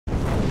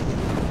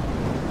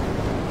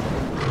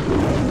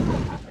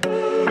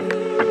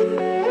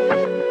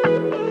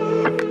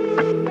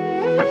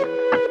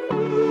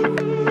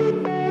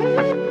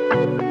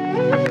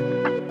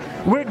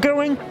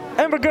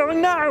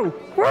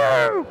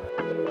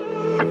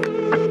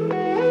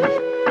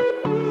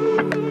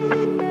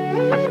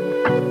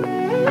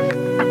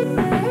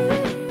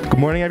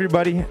morning,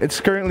 everybody. It's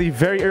currently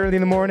very early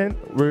in the morning.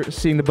 We're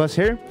seeing the bus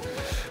here.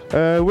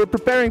 We're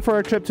preparing for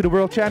our trip to the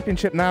World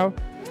Championship now.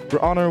 We're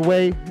on our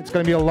way. It's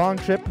going to be a long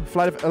trip,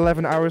 flight of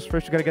 11 hours.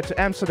 First we got to get to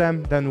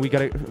Amsterdam, then we got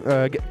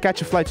to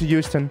catch a flight to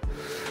Houston,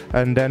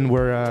 and then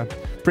we're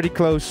pretty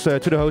close to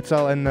the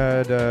hotel and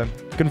the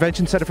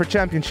convention center for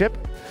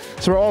championship.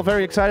 So we're all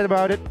very excited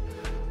about it.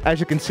 As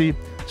you can see,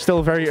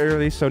 still very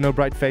early, so no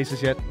bright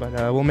faces yet, but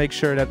we'll make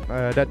sure that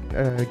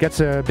that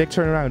gets a big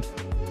turnaround.